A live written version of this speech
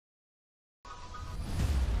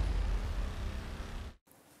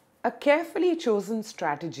A carefully chosen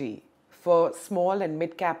strategy for small and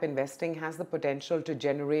mid-cap investing has the potential to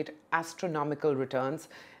generate astronomical returns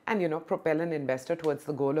and, propel an investor towards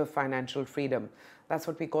the goal of financial freedom. That's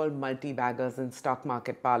what we call multi-baggers in stock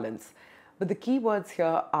market parlance. But the key words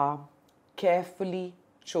here are carefully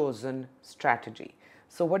chosen strategy.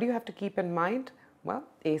 So what do you have to keep in mind? Well,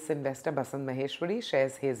 ace investor Basant Maheshwari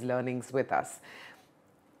shares his learnings with us.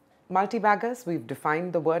 Multibaggers, we've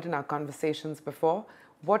defined the word in our conversations before.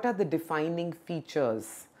 What are the defining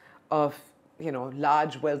features of,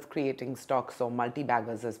 large wealth creating stocks or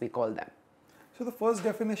multibaggers as we call them? So the first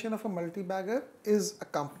definition of a multi-bagger is a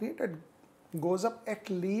company that goes up at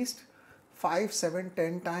least 5, 7,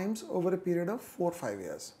 10 times over a period of 4, 5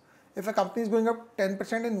 years. If a company is going up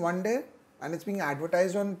 10% in one day and it's being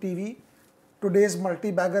advertised on TV, today's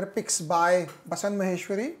multi-bagger picks by Basant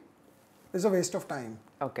Maheshwari is a waste of time.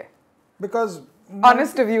 Okay. Because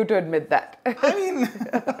honest of you to admit that. I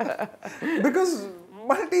mean, because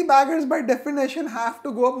multi-baggers by definition have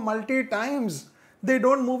to go up multi times. They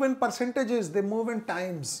don't move in percentages, they move in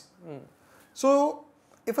times. So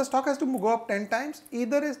if a stock has to go up 10 times,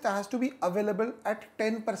 either it has to be available at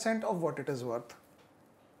 10% of what it is worth.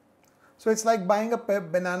 So it's like buying a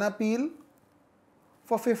banana peel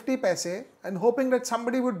for 50 paise and hoping that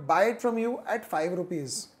somebody would buy it from you at 5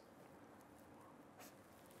 rupees.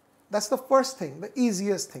 That's the first thing, the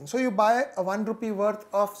easiest thing. So you buy a 1 rupee worth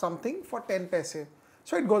of something for 10 paise.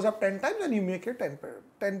 So it goes up 10 times and you make it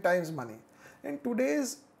 10 times money. In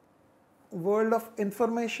today's world of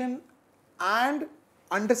information and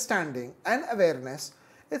understanding and awareness,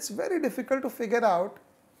 it's very difficult to figure out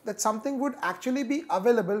that something would actually be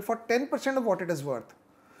available for 10% of what it is worth.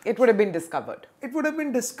 It would have been discovered. It would have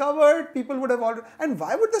been discovered, people would have already, and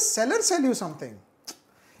why would the seller sell you something?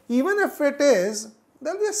 Even if it is,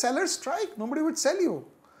 there will be a seller strike, nobody would sell you.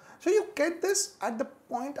 So you get this at the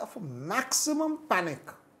point of maximum panic.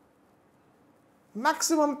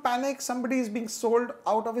 Maximum panic, somebody is being sold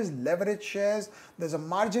out of his leverage shares, there's a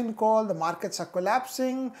margin call, the markets are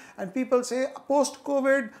collapsing, and people say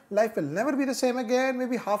post-COVID, life will never be the same again,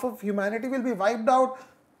 maybe half of humanity will be wiped out.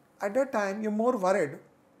 At that time, you're more worried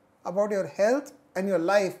about your health and your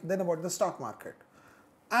life than about the stock market.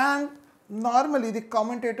 And normally the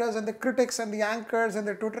commentators and the critics and the anchors and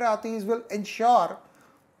the Twitterati will ensure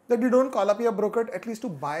that you don't call up your broker at least to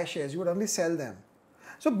buy shares, you would only sell them.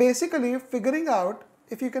 So basically figuring out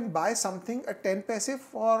if you can buy something at 10 paise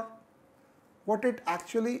for what it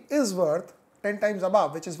actually is worth 10 times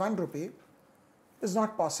above, which is 1 rupee, is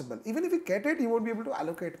not possible. Even if you get it, you won't be able to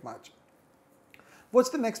allocate much.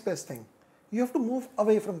 What's the next best thing? You have to move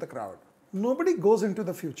away from the crowd. Nobody goes into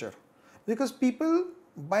the future because people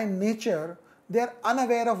by nature, they are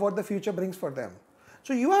unaware of what the future brings for them.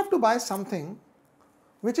 So you have to buy something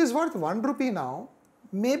which is worth 1 rupee now,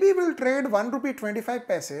 maybe will trade 1 rupee 25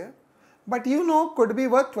 paise, but could be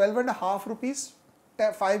worth 12.5 rupees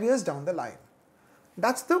 5 years down the line.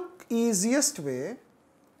 That's the easiest way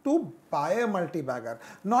to buy a multi-bagger,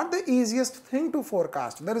 not the easiest thing to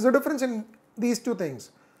forecast. There is a difference in these two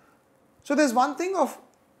things. So there's one thing of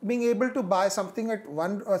being able to buy something at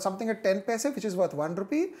 10 paise which is worth 1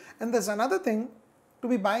 rupee, and there's another thing to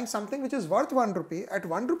be buying something which is worth 1 rupee at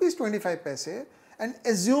 1 rupees 25 paise and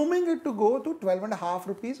assuming it to go to 12.5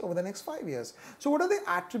 rupees over the next 5 years. So what are the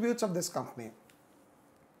attributes of this company?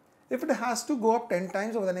 If it has to go up 10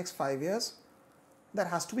 times over the next 5 years, there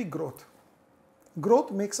has to be growth.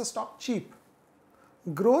 Growth makes a stock cheap.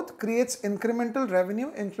 Growth creates incremental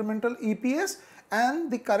revenue, incremental EPS,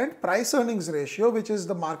 and the current price earnings ratio, which is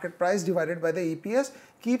the market price divided by the EPS,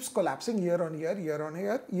 keeps collapsing year on year, year on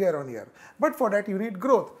year, year on year. But for that you need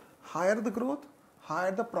growth. Higher the growth,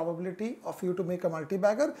 higher the probability of you to make a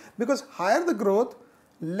multi-bagger, because higher the growth,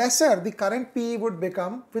 lesser the current PE would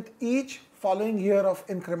become with each following year of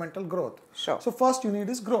incremental growth. Sure. So first you need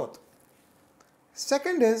is growth.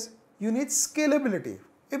 Second is you need scalability.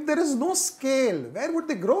 If there is no scale, where would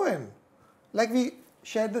they grow in? Like we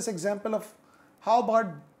shared this example of how about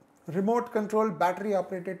remote controlled battery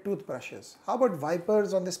operated toothbrushes? How about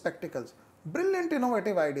wipers on the spectacles? Brilliant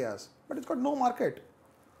innovative ideas, but it's got no market.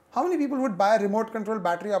 How many people would buy a remote controlled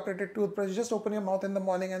battery operated toothbrush? You just open your mouth in the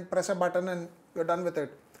morning and press a button and you're done with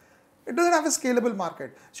it. It doesn't have a scalable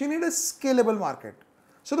market. So you need a scalable market.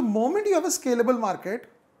 So the moment you have a scalable market,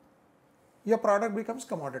 your product becomes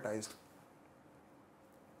commoditized.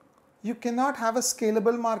 You cannot have a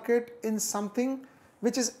scalable market in something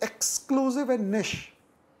which is exclusive and niche.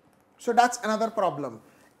 So that's another problem.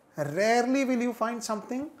 Rarely will you find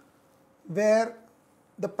something where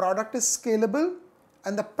the product is scalable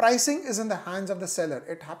and the pricing is in the hands of the seller.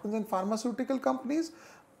 It happens in pharmaceutical companies.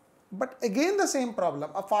 But again, the same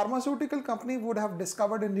problem. A pharmaceutical company would have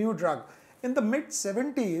discovered a new drug. In the mid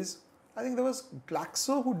 70s, I think there was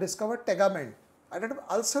Glaxo who discovered Tegament. At that time,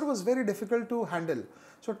 ulcer was very difficult to handle.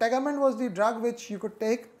 So Tegament was the drug which you could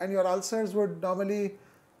take and your ulcers would normally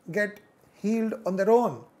get healed on their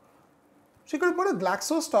own. So you could put a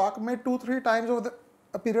Glaxo stock, made 2-3 times over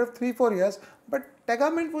a period of 3-4 years, but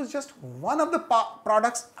Tegament was just one of the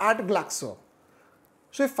products at Glaxo.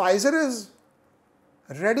 So if Pfizer is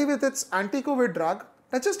ready with its anti-COVID drug,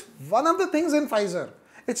 that's just one of the things in Pfizer.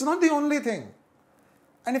 It's not the only thing.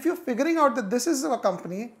 And if you're figuring out that this is a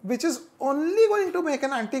company which is only going to make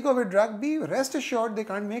an anti-COVID drug, be rest assured they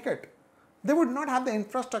can't make it. They would not have the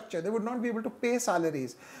infrastructure. They would not be able to pay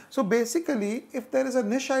salaries. So basically, if there is a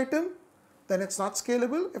niche item, then it's not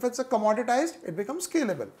scalable. If it's a commoditized, it becomes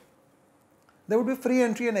scalable. There would be free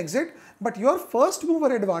entry and exit, but your first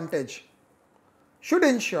mover advantage should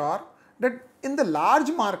ensure that in the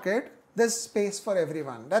large market, there's space for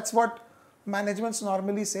everyone. That's what managements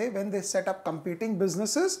normally say when they set up competing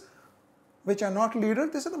businesses which are not leaders.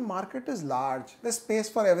 They say the market is large. There's space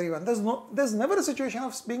for everyone. There's never a situation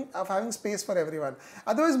of having space for everyone.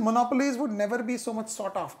 Otherwise, monopolies would never be so much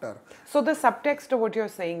sought after. So the subtext of what you're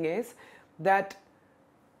saying is that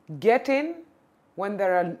get in when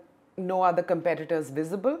there are no other competitors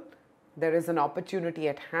visible. There is an opportunity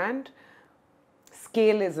at hand.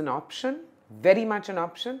 Scale is an option, very much an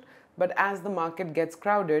option. But as the market gets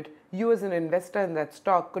crowded, you as an investor in that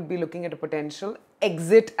stock could be looking at a potential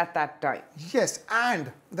exit at that time. Yes,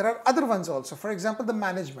 and there are other ones also. For example, the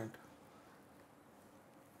management.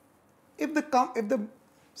 If the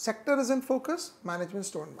sector is in focus, managements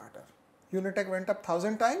don't matter. Unitech went up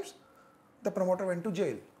 1,000 times, the promoter went to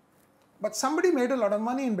jail. But somebody made a lot of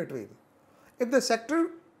money in between. If the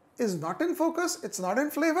sector is not in focus, it's not in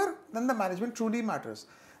flavor, then the management truly matters.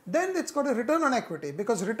 Then it's got a return on equity,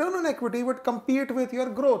 because return on equity would compete with your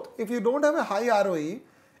growth. If you don't have a high ROE,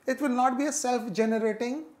 it will not be a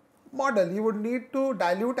self-generating model. You would need to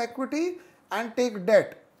dilute equity and take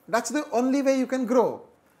debt. That's the only way you can grow.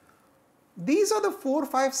 These are the 4,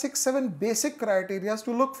 5, 6, 7 basic criteria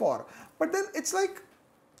to look for. But then it's like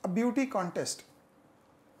a beauty contest.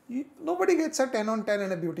 Nobody gets a 10 on 10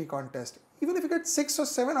 in a beauty contest. Even if you get 6 or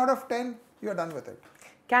 7 out of 10, you're done with it.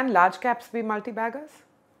 Can large caps be multi-baggers?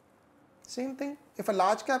 Same thing. If a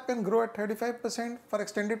large cap can grow at 35% for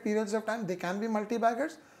extended periods of time, they can be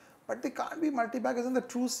multi-baggers. But they can't be multi-baggers in the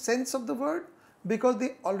true sense of the word, because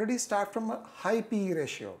they already start from a high PE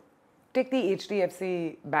ratio. Take the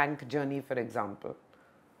HDFC Bank journey, for example.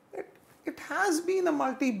 It has been a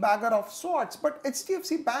multi-bagger of sorts, but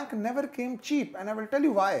HDFC Bank never came cheap, and I will tell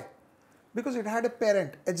you why. Because it had a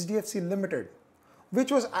parent, HDFC Limited,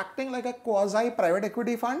 which was acting like a quasi-private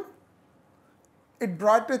equity fund. It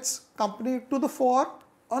brought its company to the fore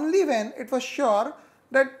only when it was sure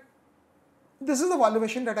that this is the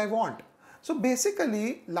valuation that I want. So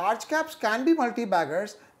basically, large caps can be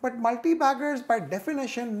multi-baggers, but multi-baggers by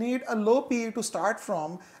definition need a low PE to start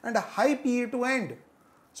from and a high PE to end.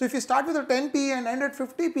 So if you start with a 10 PE and end at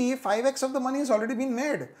 50 PE, 5x of the money has already been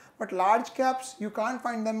made. But large caps, you can't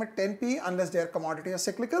find them at 10 PE unless they are commodity or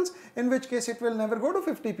cyclicals, in which case it will never go to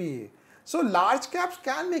 50 PE. So large caps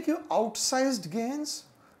can make you outsized gains,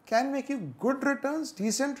 can make you good returns,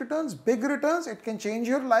 decent returns, big returns. It can change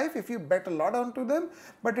your life if you bet a lot onto them,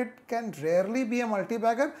 but it can rarely be a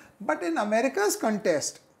multi-bagger. But in America's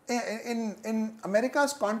context, in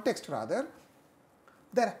America's context rather,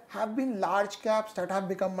 there have been large caps that have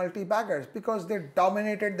become multi-baggers because they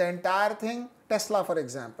dominated the entire thing. Tesla, for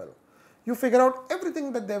example. You figure out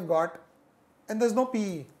everything that they've got and there's no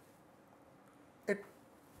PE.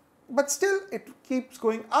 But still, it keeps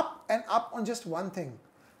going up and up on just one thing.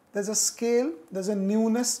 There's a scale, there's a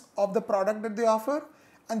newness of the product that they offer,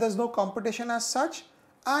 and there's no competition as such,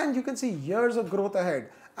 and you can see years of growth ahead.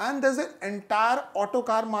 And there's an entire auto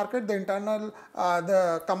car market,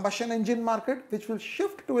 the combustion engine market, which will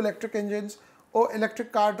shift to electric engines or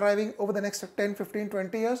electric car driving over the next 10, 15,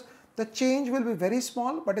 20 years. The change will be very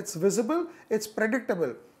small, but it's visible, it's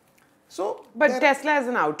predictable. So, but Tesla is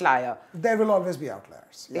an outlier. There will always be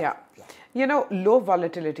outliers. Yeah. You know, low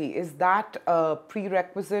volatility, is that a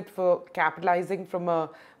prerequisite for capitalizing from a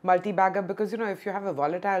multi-bagger? Because, you know, if you have a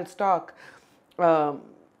volatile stock,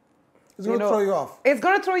 it's going to throw you off. It's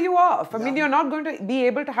going to throw you off. I mean, you're not going to be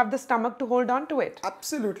able to have the stomach to hold on to it.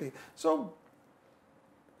 Absolutely. So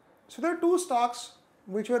there are 2 stocks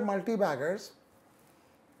which were multi-baggers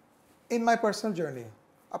in my personal journey.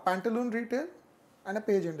 A Pantaloon Retail and a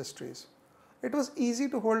Page Industries. It was easy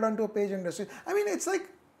to hold on to a Page Industries. I mean, it's like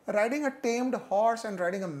riding a tamed horse and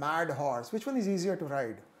riding a mad horse. Which one is easier to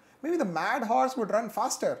ride? Maybe the mad horse would run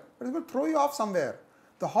faster, but it's going to throw you off somewhere.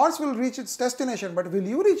 The horse will reach its destination, but will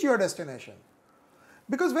you reach your destination?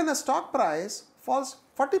 Because when a stock price falls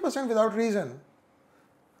 40% without reason,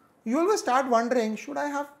 you always start wondering, should I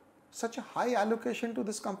have such a high allocation to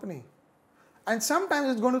this company? And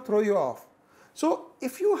sometimes it's going to throw you off. So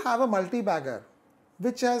if you have a multi-bagger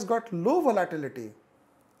which has got low volatility,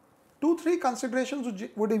 2-3 considerations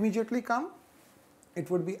would immediately come. It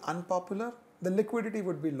would be unpopular, the liquidity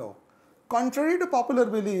would be low. Contrary to popular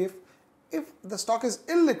belief, if the stock is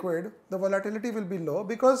illiquid, the volatility will be low,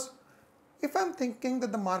 because if I'm thinking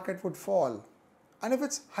that the market would fall, and if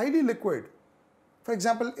it's highly liquid, for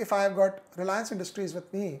example, if I have got Reliance Industries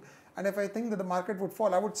with me, and if I think that the market would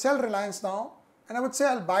fall, I would sell Reliance now, and I would say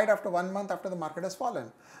I'll buy it after 1 month after the market has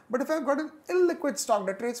fallen. But if I've got an illiquid stock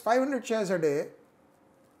that trades 500 shares a day,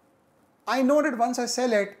 I know that once I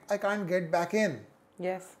sell it, I can't get back in.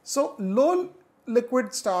 Yes. So low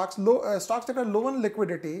liquid stocks, stocks that are low in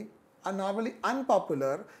liquidity are normally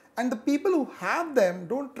unpopular, and the people who have them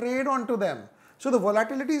don't trade onto them. So the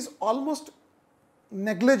volatility is almost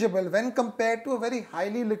negligible when compared to a very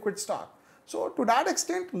highly liquid stock. So to that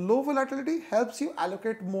extent, low volatility helps you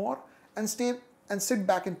allocate more and sit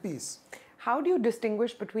back in peace. How do you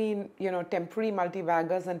distinguish between, temporary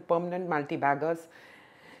multi-baggers and permanent multi-baggers?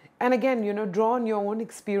 And again, draw on your own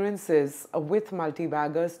experiences with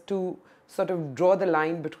multi-baggers to sort of draw the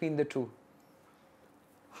line between the two.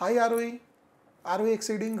 High ROE, ROE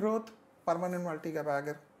exceeding growth, permanent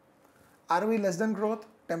multi-bagger. ROE less than growth,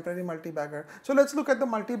 temporary multi-bagger. So let's look at the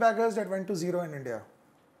multi-baggers that went to zero in India.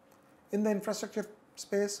 In the infrastructure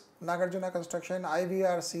space, Nagarjuna Construction,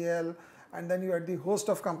 IVRCL, and then you had the host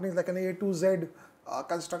of companies like an A2Z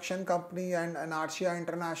construction company and an Arcia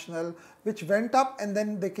International, which went up and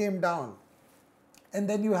then they came down. And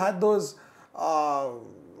then you had those,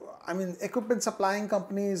 equipment supplying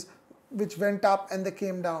companies which went up and they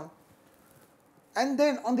came down. And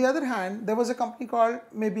then on the other hand, there was a company called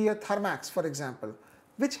maybe a Thermax, for example,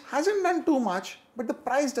 which hasn't done too much, but the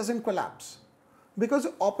price doesn't collapse because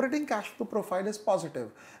the operating cash flow profile is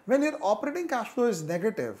positive. When your operating cash flow is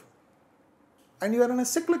negative and you are in a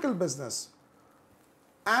cyclical business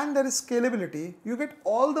and there is scalability, you get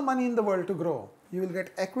all the money in the world to grow. You will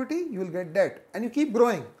get equity, you will get debt, and you keep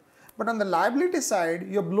growing. But on the liability side,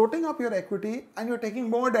 you're bloating up your equity and you're taking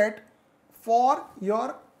more debt for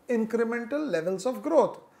your incremental levels of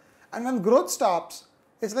growth. And when growth stops,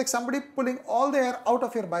 it's like somebody pulling all the air out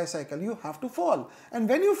of your bicycle. You have to fall. And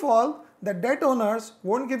when you fall, the debt owners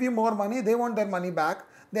won't give you more money. They want their money back.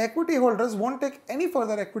 The equity holders won't take any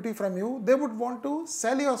further equity from you. They would want to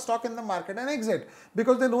sell your stock in the market and exit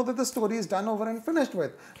because they know that the story is done over and finished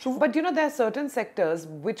with. So, but there are certain sectors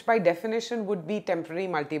which by definition would be temporary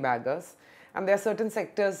multi-baggers, and there are certain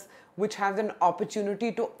sectors which have an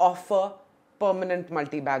opportunity to offer permanent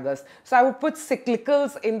multi-baggers. So I would put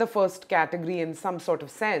cyclicals in the first category in some sort of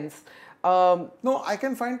sense. No, I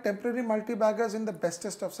can find temporary multi-baggers in the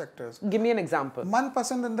bestest of sectors. Give me an example.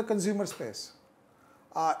 Manpasand in the consumer space.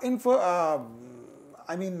 Pentamedia,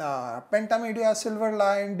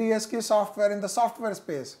 Silverline, DSK Software in the software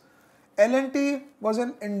space. L&T was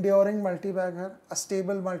an enduring multi-bagger, a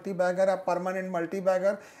stable multi-bagger, a permanent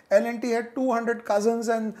multi-bagger. L&T had 200 cousins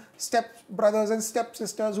and step brothers and step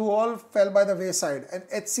sisters who all fell by the wayside. And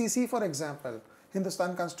HCC, for example,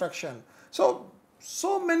 Hindustan Construction.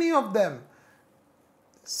 So many of them.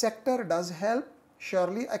 Sector does help,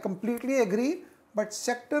 surely, I completely agree, but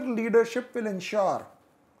sector leadership will ensure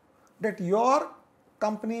that your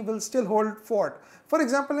company will still hold fort. For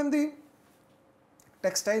example, in the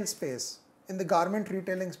textile space, in the garment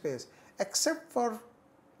retailing space, except for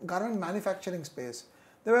garment manufacturing space,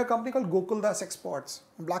 there were a company called Gokuldas Exports.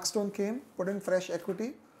 Blackstone came, put in fresh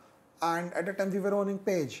equity, and at the time we were owning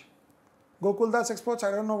Page. Gokuldas Exports, I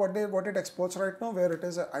don't know what it exports right now, where it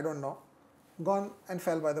is, I don't know. Gone and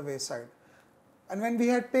fell by the wayside. And when we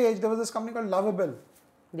had Page, there was this company called Lovable.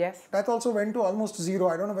 Yes. That also went to almost zero.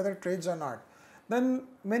 I don't know whether it trades or not. Then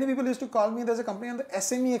many people used to call me, there's a company on the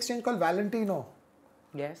SME exchange called Valentino.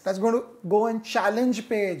 Yes. That's going to go and challenge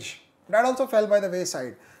Page. That also fell by the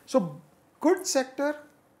wayside. So good sector,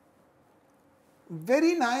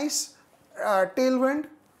 very nice tailwind,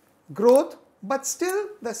 growth, but still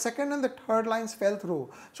the second and the third lines fell through.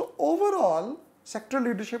 So overall, sector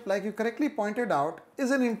leadership, like you correctly pointed out,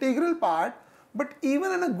 is an integral part. But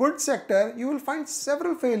even in a good sector, you will find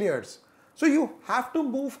several failures. So you have to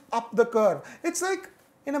move up the curve. It's like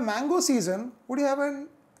in a mango season, would you have an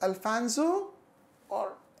Alfonso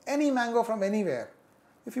or any mango from anywhere?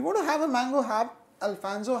 If you want to have a mango, have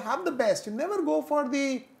Alfonso, have the best. You never go for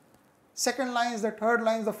the second lines, the third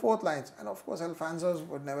lines, the fourth lines. And of course, Alfonso's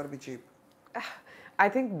would never be cheap. I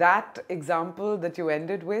think that example that you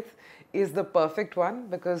ended with is the perfect one,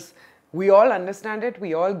 because we all understand it,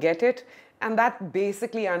 we all get it, and that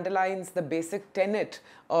basically underlines the basic tenet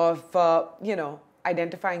of,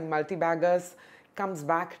 identifying multi-baggers. Comes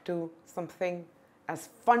back to something as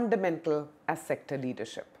fundamental as sector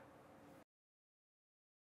leadership.